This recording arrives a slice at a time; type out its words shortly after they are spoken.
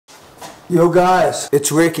Yo guys, it's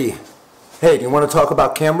Ricky. Hey, do you want to talk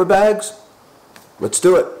about camera bags? Let's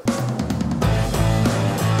do it.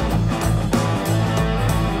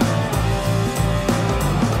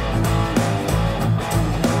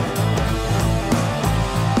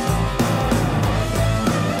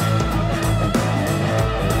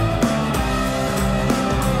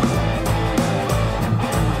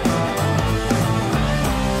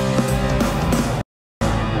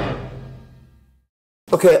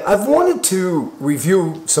 Okay, I've wanted to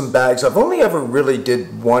review some bags. I've only ever really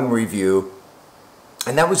did one review,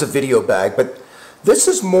 and that was a video bag, but this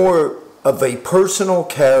is more of a personal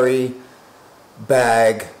carry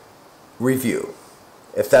bag review,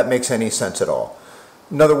 if that makes any sense at all.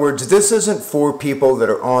 In other words, this isn't for people that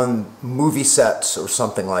are on movie sets or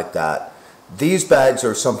something like that. These bags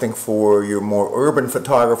are something for your more urban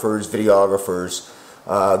photographers, videographers,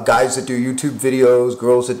 guys that do YouTube videos,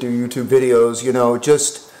 girls that do YouTube videos, you know,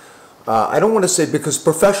 just, I don't want to say, because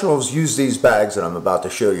professionals use these bags that I'm about to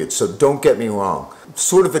show you, so don't get me wrong.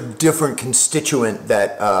 Sort of a different constituent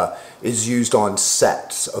that is used on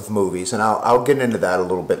sets of movies, and I'll get into that a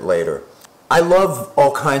little bit later. I love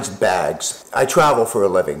all kinds of bags. I travel for a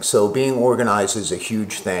living, so being organized is a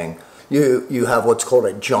huge thing. You have what's called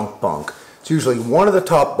a junk bunk. It's usually one of the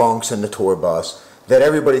top bunks in the tour bus that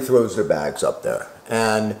everybody throws their bags up there.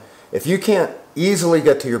 And if you can't easily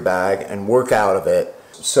get to your bag and work out of it,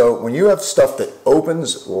 so when you have stuff that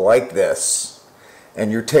opens like this and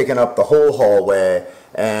you're taking up the whole hallway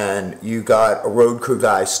and you got a road crew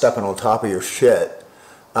guy stepping on top of your shit,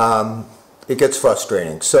 it gets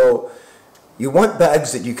frustrating. So you want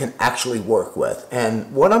bags that you can actually work with.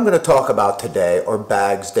 And what I'm going to talk about today are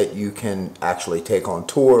bags that you can actually take on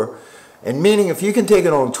tour. And meaning, if you can take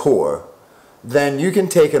it on tour, then you can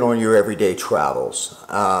take it on your everyday travels.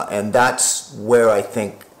 And that's where I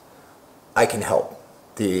think I can help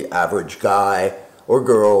the average guy or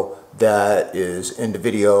girl that is into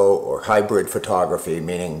video or hybrid photography,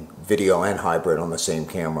 meaning video and hybrid on the same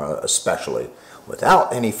camera especially.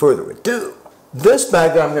 Without any further ado, this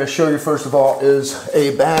bag that I'm going to show you first of all is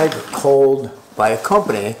a bag called, by a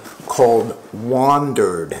company called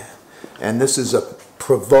Wandered. And this is a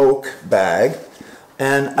Provoke bag.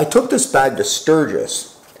 And I took this bag to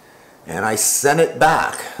Sturgis and I sent it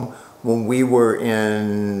back when we were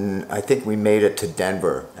in, I think we made it to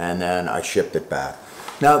Denver, and then I shipped it back.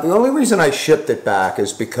 Now the only reason I shipped it back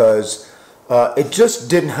is because it just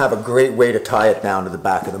didn't have a great way to tie it down to the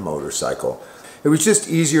back of the motorcycle. It was just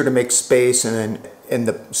easier to make space in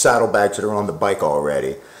the saddlebags that are on the bike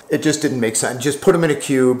already. It just didn't make sense. Just put them in a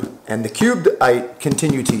cube, and the cube I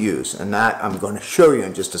continue to use, and that I'm going to show you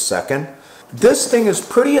in just a second. This thing is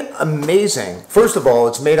pretty amazing. First of all,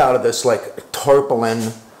 it's made out of this like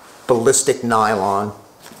tarpaulin ballistic nylon.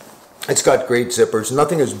 It's got great zippers.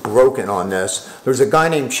 Nothing is broken on this. There's a guy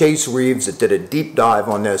named Chase Reeves that did a deep dive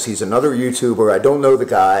on this. He's another YouTuber. I don't know the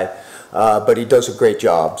guy, but he does a great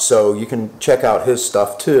job. So you can check out his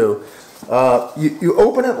stuff too. You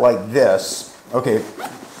open it like this. Okay,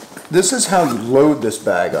 this is how you load this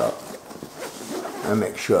bag up. I'll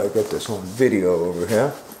make sure I get this on video over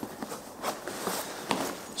here.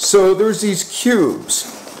 So there's these cubes,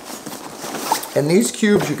 and these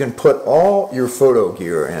cubes you can put all your photo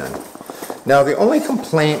gear in. Now the only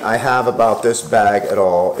complaint I have about this bag at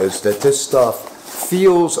all is that this stuff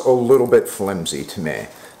feels a little bit flimsy to me.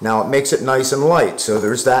 Now it makes it nice and light, so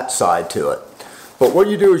there's that side to it. But what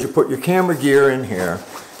you do is you put your camera gear in here,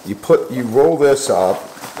 you roll this up,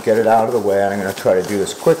 get it out of the way, and I'm going to try to do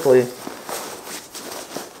this quickly.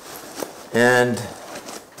 And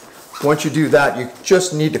once you do that, you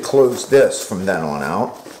just need to close this from then on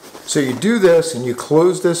out. So you do this and you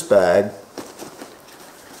close this bag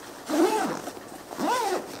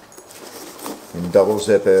and double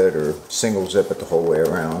zip it or single zip it the whole way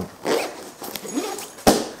around.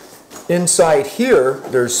 Inside here,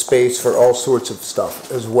 there's space for all sorts of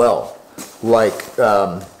stuff as well, like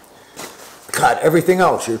God, everything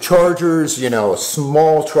else, your chargers, you know, a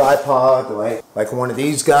small tripod, like one of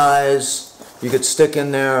these guys, you could stick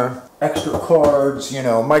in there, extra cards, you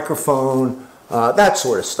know, microphone, that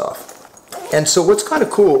sort of stuff. And so what's kind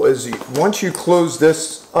of cool is once you close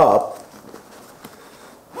this up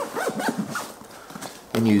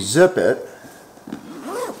and you zip it,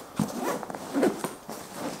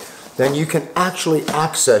 then you can actually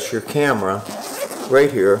access your camera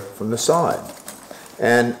right here from the side.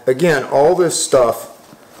 And again, all this stuff,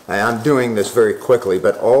 I'm doing this very quickly,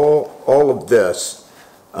 but all of this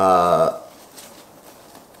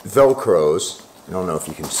Velcros, I don't know if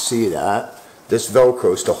you can see that, this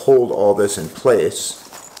Velcros to hold all this in place.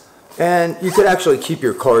 And you could actually keep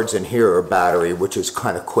your cards in here or battery, which is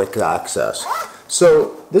kind of quick access.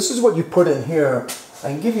 So this is what you put in here. I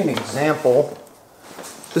can give you an example.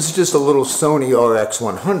 This is just a little Sony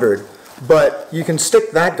RX100, but you can stick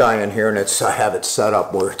that guy in here, and I have it set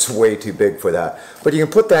up where it's way too big for that. But you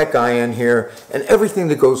can put that guy in here and everything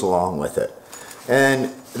that goes along with it.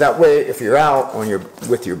 And that way, if you're out on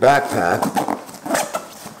with your backpack,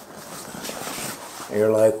 and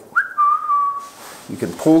you're like, you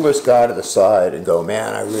can pull this guy to the side and go,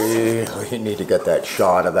 man, I really need to get that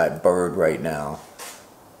shot of that bird right now.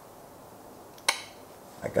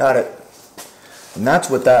 I got it. And that's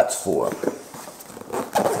what that's for.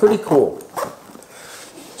 Pretty cool.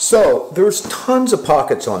 So there's tons of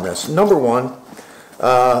pockets on this. Number one,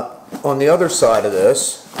 on the other side of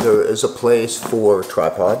this, there is a place for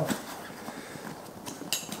tripod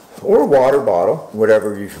or water bottle,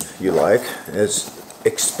 whatever you like. It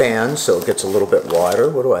expands so it gets a little bit wider.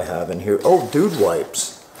 What do I have in here? Oh, dude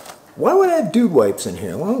wipes. Why would I have dude wipes in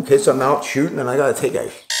here? Well, in case I'm out shooting and I gotta take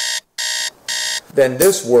a Then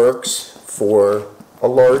this works for a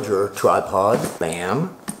larger tripod.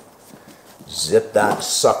 Bam. Zip that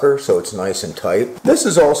sucker so it's nice and tight. This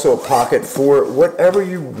is also a pocket for whatever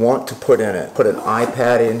you want to put in it. Put an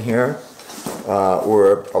iPad in here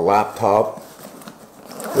or a laptop.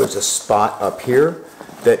 There's a spot up here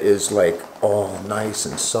that is like all nice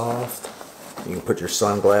and soft. You can put your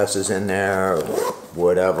sunglasses in there or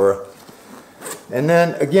whatever. And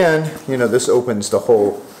then again, you know, this opens the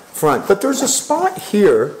whole front. But there's a spot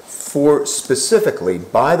here for specifically,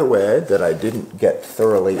 by the way, that I didn't get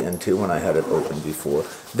thoroughly into when I had it open before,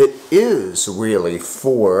 that is really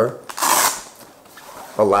for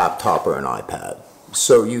a laptop or an iPad.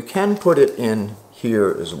 So you can put it in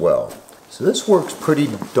here as well. So this works pretty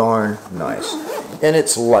darn nice. And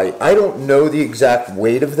it's light. I don't know the exact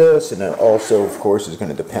weight of this, and it also, of course, is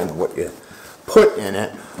going to depend on what you put in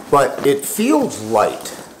it, but it feels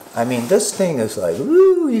light. I mean, this thing is like,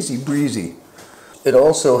 woo, easy breezy. It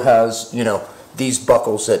also has, you know, these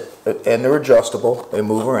buckles that, and they're adjustable, they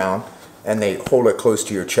move around, and they hold it close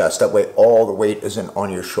to your chest. That way all the weight isn't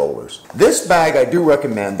on your shoulders. This bag I do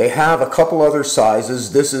recommend. They have a couple other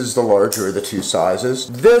sizes. This is the larger of the two sizes.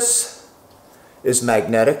 This is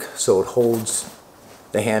magnetic, so it holds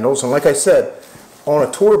the handles. And like I said, on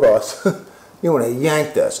a tour bus, you want to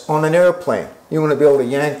yank this. On an airplane, you want to be able to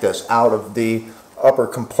yank this out of the upper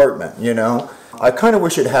compartment, you know. I kind of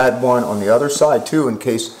wish it had one on the other side too, in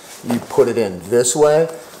case you put it in this way,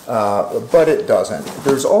 but it doesn't.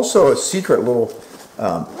 There's also a secret little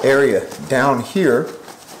area down here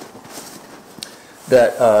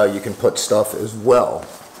that you can put stuff as well.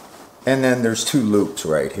 And then there's two loops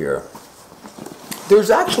right here. There's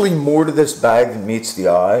actually more to this bag than meets the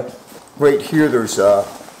eye. Right here there's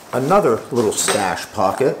another little stash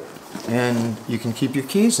pocket, and you can keep your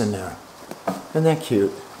keys in there. Isn't that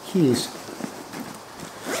cute? Keys.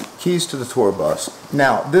 Keys to the tour bus.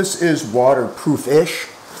 Now, this is waterproof-ish.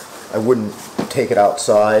 I wouldn't take it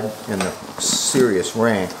outside in the serious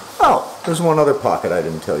rain. Oh, there's one other pocket I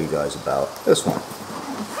didn't tell you guys about. This one.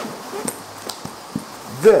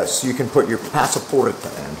 This, you can put your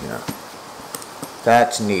passaporta in here.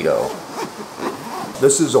 That's neato.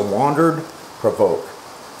 This is a Wandered Provoke,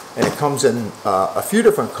 and it comes in a few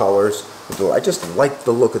different colors. I just like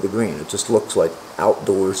the look of the green. It just looks like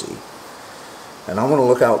outdoorsy, and I want to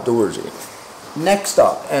look outdoorsy. Next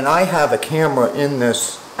up, and I have a camera in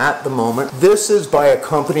this at the moment. This is by a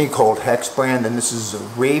company called Hex Brand, and this is a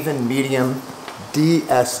Raven Medium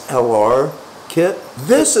DSLR kit.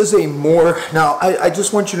 This is a more, now I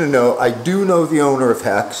just want you to know, I do know the owner of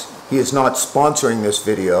Hex. He is not sponsoring this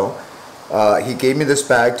video. He gave me this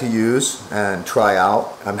bag to use and try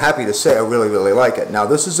out. I'm happy to say I really, really like it. Now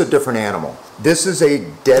this is a different animal. This is a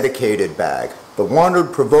dedicated bag. The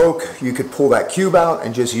Wandered Provoke, you could pull that cube out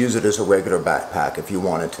and just use it as a regular backpack if you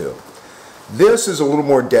wanted to. This is a little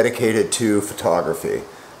more dedicated to photography,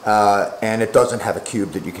 and it doesn't have a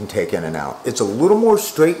cube that you can take in and out. It's a little more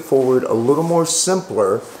straightforward, a little more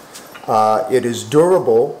simpler. It is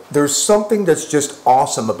durable. There's something that's just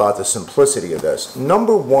awesome about the simplicity of this.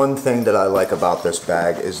 Number one thing that I like about this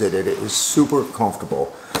bag is that it is super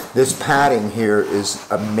comfortable. This padding here is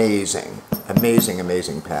amazing. Amazing,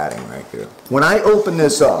 amazing padding right here. When I open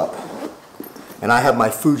this up, and I have my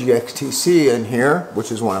Fuji XTC in here,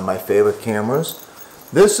 which is one of my favorite cameras,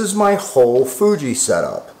 this is my whole Fuji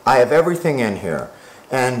setup. I have everything in here.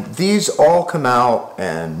 And these all come out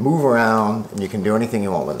and move around, and you can do anything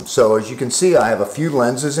you want with them. So as you can see, I have a few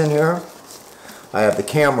lenses in here. I have the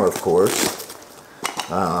camera, of course.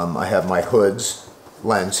 I have my hoods,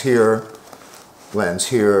 lens here,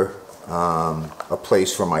 a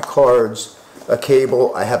place for my cards, a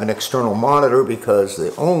cable. I have an external monitor because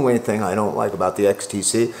the only thing I don't like about the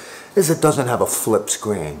XTC is it doesn't have a flip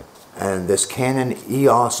screen. And this Canon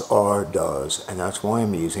EOS R does, and that's why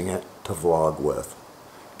I'm using it to vlog with.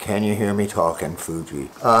 Can you hear me talking, Fuji?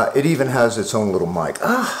 It even has its own little mic.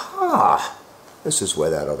 Aha! This is where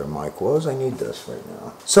that other mic was. I need this right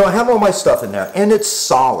now. So I have all my stuff in there, and it's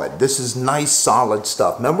solid. This is nice, solid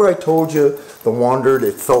stuff. Remember I told you the Wandered,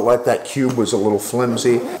 it felt like that cube was a little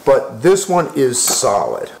flimsy, but this one is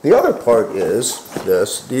solid. The other part is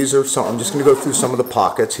this. These are some, I'm just going to go through some of the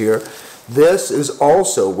pockets here. This is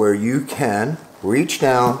also where you can reach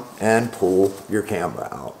down and pull your camera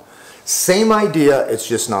out. Same idea, it's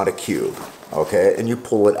just not a cube, okay? And you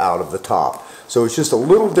pull it out of the top. So it's just a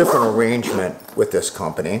little different arrangement with this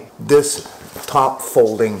company. This top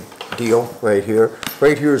folding deal right here.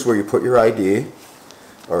 Right here is where you put your ID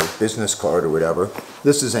or business card or whatever.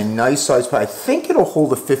 This is a nice size pad. I think it'll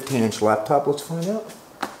hold a 15-inch laptop. Let's find out.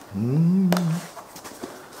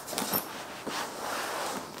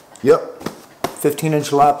 Yep,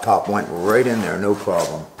 15-inch laptop went right in there, no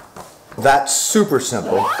problem. That's super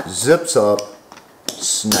simple. Zips up,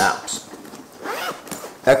 snaps.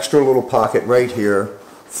 Extra little pocket right here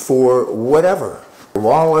for whatever. Your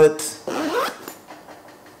wallet,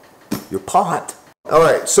 your pot.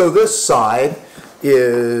 Alright, so this side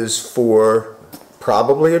is for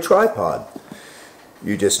probably a tripod.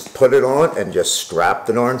 You just put it on and just strap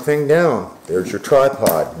the darn thing down. There's your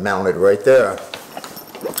tripod mounted right there.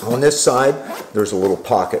 On this side, there's a little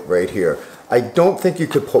pocket right here. I don't think you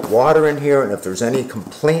could put water in here, and if there's any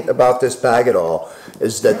complaint about this bag at all,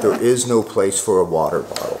 is that there is no place for a water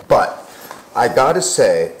bottle. But I gotta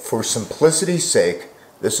say, for simplicity's sake,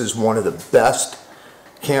 this is one of the best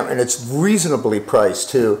camera, and it's reasonably priced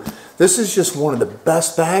too. This is just one of the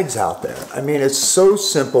best bags out there. I mean, it's so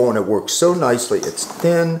simple and it works so nicely. It's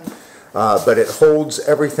thin, but it holds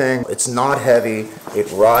everything. It's not heavy.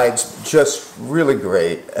 It rides just really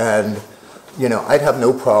great. And you know, I'd have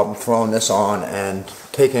no problem throwing this on and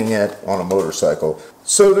taking it on a motorcycle.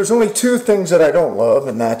 So there's only two things that I don't love,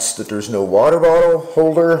 and that's that there's no water bottle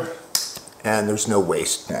holder and there's no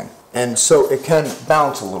waist thing. And so it can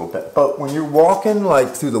bounce a little bit. But when you're walking like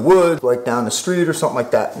through the woods, like down the street or something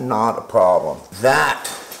like that, not a problem. That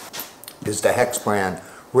is the Hex brand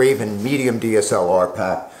Raven medium DSLR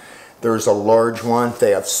pack. There's a large one,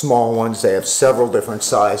 they have small ones, they have several different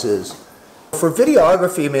sizes. For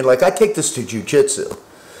videography, I mean, like I take this to jiu-jitsu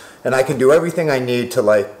and I can do everything I need to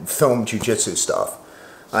like film jiu-jitsu stuff.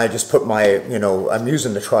 I just put my, you know, I'm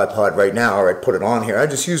using the tripod right now, or I'd put it on here. I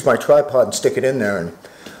just use my tripod and stick it in there and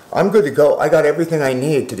I'm good to go. I got everything I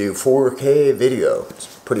need to do 4K video. It's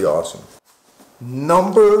pretty awesome.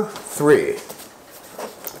 Number 3,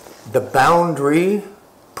 the Boundary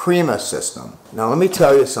Prima system. Now let me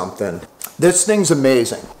tell you something. This thing's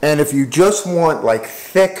amazing, and if you just want like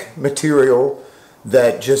thick material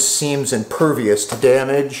that just seems impervious to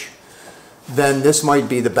damage, then this might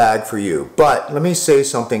be the bag for you. But let me say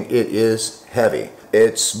something, it is heavy.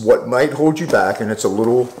 It's what might hold you back, and it's a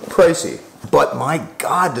little pricey. But my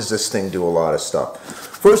God, does this thing do a lot of stuff.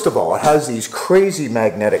 First of all, it has these crazy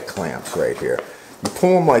magnetic clamps right here. You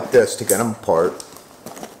pull them like this to get them apart.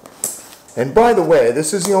 And by the way,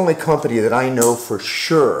 this is the only company that I know for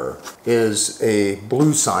sure is a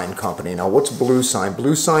Blue Sign company. Now what's Blue Sign?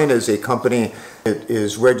 Blue Sign is a company that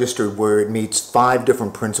is registered where it meets 5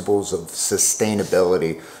 different principles of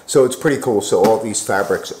sustainability. So it's pretty cool. So all these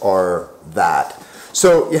fabrics are that.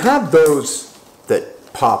 So you have those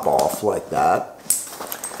that pop off like that.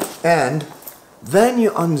 And then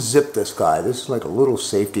you unzip this guy. This is like a little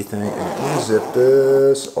safety thing. And unzip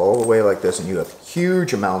this all the way like this and you have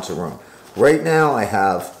huge amounts of room. Right now I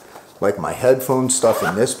have like my headphone stuff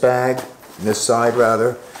in this bag, in this side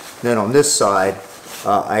rather. Then on this side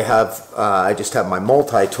I just have my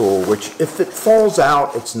multi-tool, which if it falls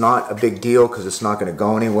out it's not a big deal because it's not going to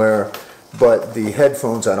go anywhere. But the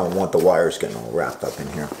headphones, I don't want the wires getting all wrapped up in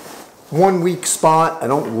here. One weak spot, I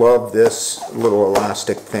don't love this little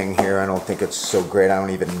elastic thing here. I don't think it's so great. I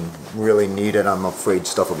don't even really need it. I'm afraid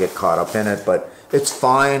stuff will get caught up in it, but it's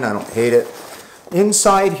fine. I don't hate it.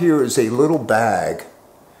 Inside here is a little bag,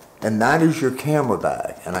 and that is your camera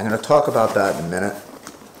bag. And I'm going to talk about that in a minute.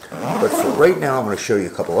 But for right now, I'm going to show you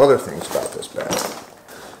a couple other things about this bag.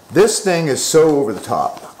 This thing is so over the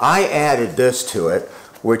top. I added this to it,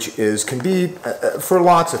 which can be for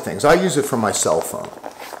lots of things. I use it for my cell phone.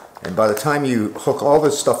 And by the time you hook all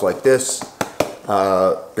this stuff like this,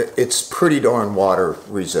 it's pretty darn water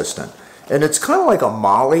resistant. And it's kind of like a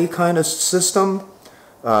Molly kind of system.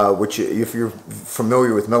 which if you're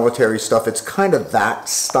familiar with military stuff, it's kind of that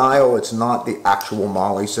style. It's not the actual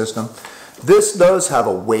MOLLE system. This does have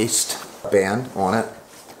a waistband on it,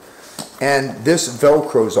 and this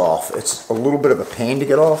velcros off. It's a little bit of a pain to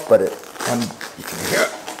get off, but you can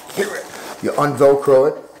hear it. You unvelcro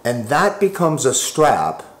it, and that becomes a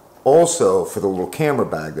strap also for the little camera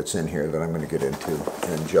bag that's in here that I'm going to get into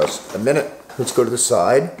in just a minute. Let's go to the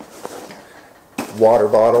side. Water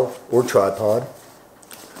bottle or tripod.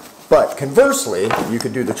 But conversely, you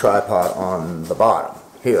could do the tripod on the bottom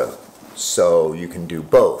here. So you can do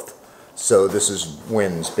both. So this is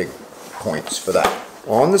Wynn's big points for that.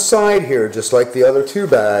 On the side here, just like the other two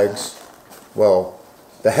bags, well,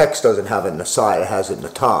 the Hex doesn't have it in the side, it has it in the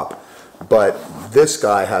top. But this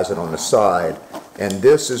guy has it on the side, and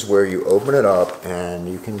this is where you open it up and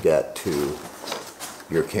you can get to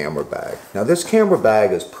your camera bag. Now this camera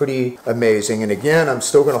bag is pretty amazing, and again, I'm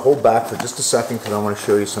still going to hold back for just a second because I want to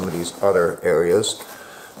show you some of these other areas.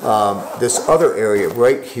 This other area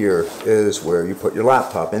right here is where you put your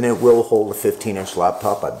laptop, and it will hold a 15-inch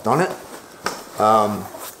laptop. I've done it.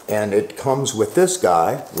 And it comes with this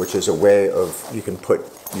guy, which is a way of, you can put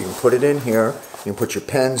it in here, you can put your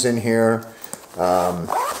pens in here,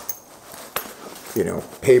 you know,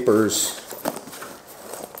 papers,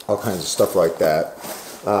 all kinds of stuff like that.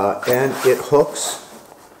 And it hooks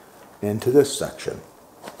into this section.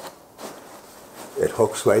 It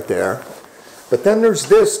hooks right there. But then there's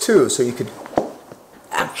this too, so you could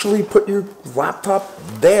actually put your laptop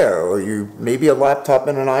there, or maybe a laptop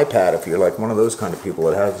and an iPad if you're like one of those kind of people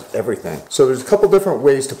that has everything. So there's a couple different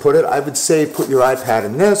ways to put it. I would say put your iPad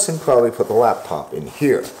in this and probably put the laptop in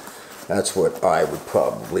here. That's what I would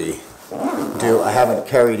probably do. I haven't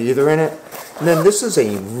carried either in it. And then this is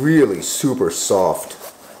a really super soft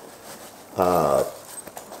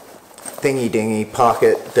thingy-dingy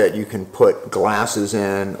pocket that you can put glasses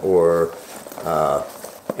in, or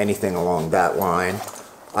anything along that line.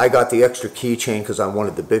 I got the extra keychain because I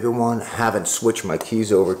wanted the bigger one. Haven't switched my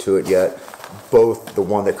keys over to it yet. Both the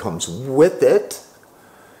one that comes with it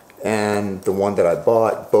and the one that I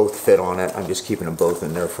bought, both fit on it. I'm just keeping them both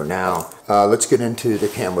in there for now. Let's get into the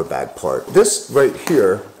camera bag part. This right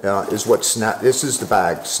here is what this is the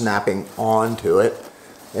bag snapping onto it.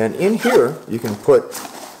 And in here you can put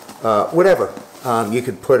whatever. You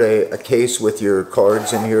could put a case with your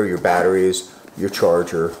cards in here, your batteries, your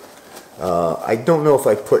charger. I don't know if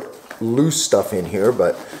I put loose stuff in here,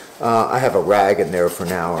 but I have a rag in there for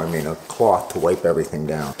now. I mean, a cloth to wipe everything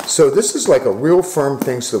down. So this is like a real firm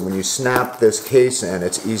thing, so when you snap this case in,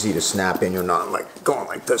 it's easy to snap in. You're not like going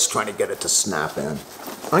like this trying to get it to snap in.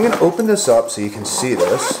 I'm going to open this up so you can see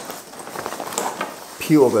this.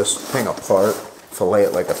 Peel this thing apart, fillet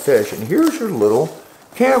it like a fish, and here's your little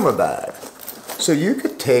camera bag. So you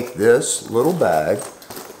could take this little bag,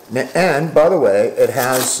 and by the way, it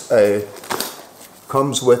has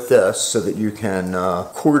comes with this so that you can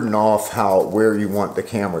cordon off where you want the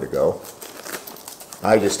camera to go.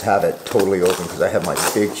 I just have it totally open because I have my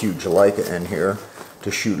big huge Leica in here to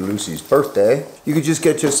shoot Lucy's birthday. You could just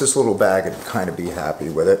get just this little bag and kind of be happy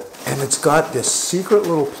with it. And it's got this secret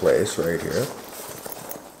little place right here.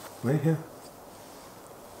 Right here.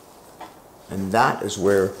 And that is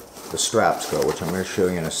where the straps go, which I'm going to show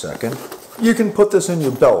you in a second. You can put this in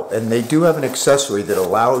your belt, and they do have an accessory that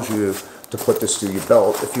allows you to put this through your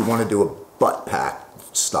belt if you want to do a butt pack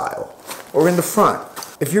style, or in the front.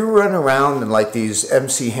 If you're running around in like these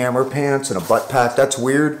MC Hammer pants and a butt pack, that's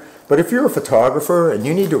weird. But if you're a photographer and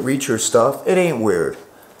you need to reach your stuff, it ain't weird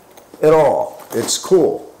at all. It's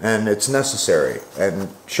cool and it's necessary. And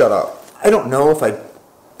shut up. I don't know if I'd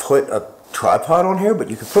put a tripod on here, but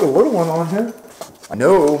you could put a little one on here. I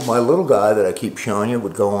know my little guy that I keep showing you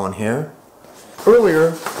would go on here.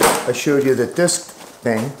 Earlier, I showed you that this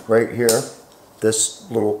thing right here, this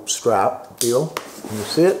little strap deal, can you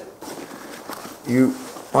see it? You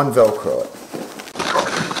unvelcro it.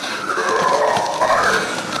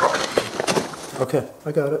 Okay,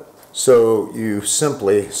 I got it. So you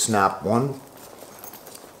simply snap one,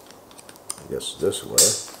 I guess this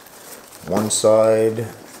way, one side.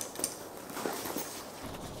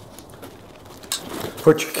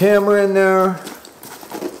 Put your camera in there,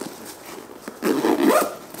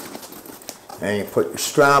 and you put your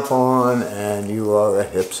strap on, and you are a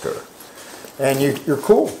hipster. And you're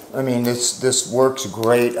cool. I mean, this works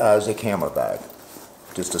great as a camera bag.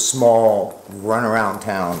 Just a small run around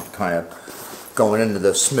town, kind of going into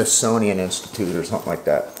the Smithsonian Institute or something like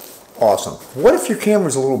that. Awesome. What if your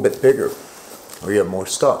camera's a little bit bigger, or you have more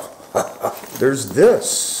stuff? There's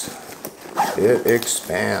this. It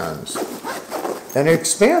expands. And it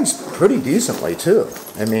expands pretty decently too.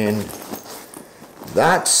 I mean,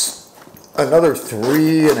 That's another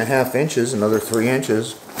 3.5 inches, another 3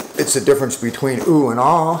 inches. It's the difference between ooh and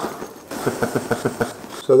ah.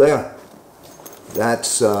 So there.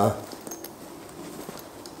 That's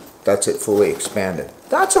it fully expanded.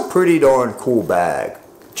 That's a pretty darn cool bag,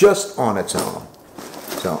 just on its own.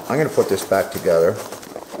 So I'm going to put this back together.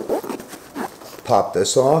 Pop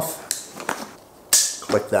this off.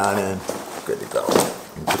 Click that in. Good to go.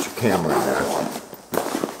 And put your camera in there.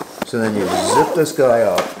 So then you zip this guy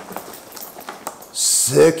up.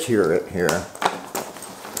 Secure it here.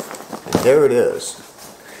 And there it is.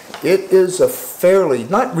 It is a fairly,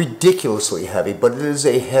 not ridiculously heavy, but it is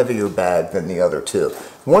a heavier bag than the other two.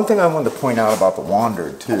 One thing I wanted to point out about the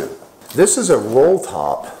Wandered too. This is a roll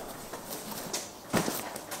top.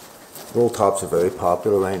 Roll tops are very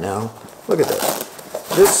popular right now. Look at this.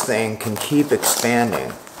 This thing can keep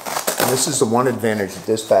expanding. And this is the one advantage that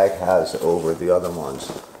this bag has over the other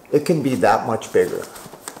ones. It can be that much bigger.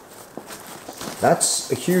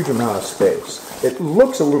 That's a huge amount of space. It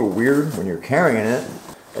looks a little weird when you're carrying it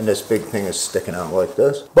and this big thing is sticking out like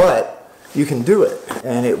this, but you can do it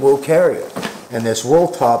and it will carry it. And this roll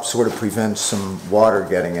top sort of prevents some water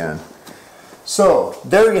getting in. So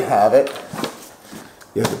there you have it.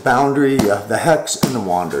 You have the Boundary, you have the Hex, and the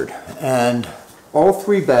Wandered. And all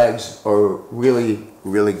three bags are really,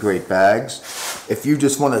 really great bags. If you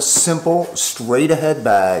just want a simple, straight ahead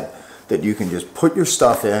bag that you can just put your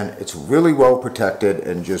stuff in, it's really well protected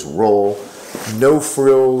and just roll. No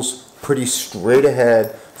frills, pretty straight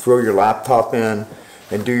ahead. Throw your laptop in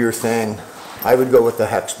and do your thing. I would go with the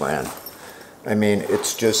Hex brand. I mean,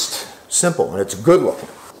 it's just simple and it's good looking.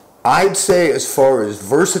 I'd say as far as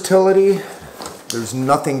versatility, there's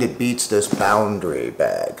nothing that beats this Boundary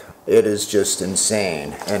bag. It is just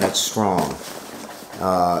insane and it's strong.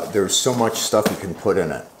 There's so much stuff you can put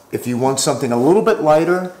in it. If you want something a little bit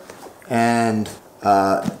lighter and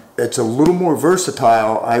it's a little more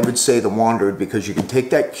versatile, I would say the Wandered, because you can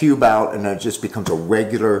take that cube out and it just becomes a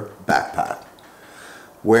regular backpack.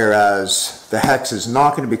 Whereas the Hex is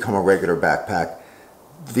not going to become a regular backpack.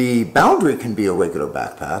 The Boundary can be a regular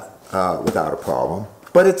backpack without a problem,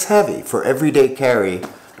 but it's heavy for everyday carry.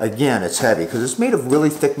 Again, it's heavy because it's made of really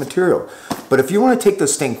thick material. But if you want to take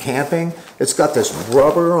this thing camping, it's got this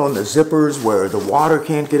rubber on the zippers where the water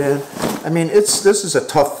can't get in. I mean, this is a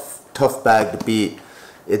tough bag to beat.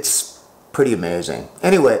 It's pretty amazing.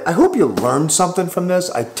 Anyway, I hope you learned something from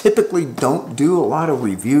this. I typically don't do a lot of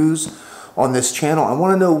reviews on this channel. I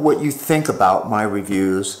want to know what you think about my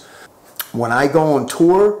reviews. When I go on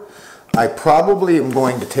tour, I probably am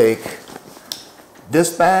going to take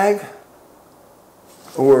this bag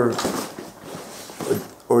or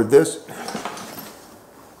this.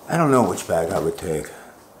 I don't know which bag I would take.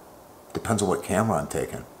 Depends on what camera I'm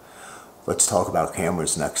taking. Let's talk about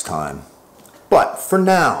cameras next time. But for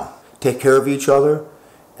now, take care of each other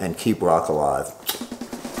and keep rock alive.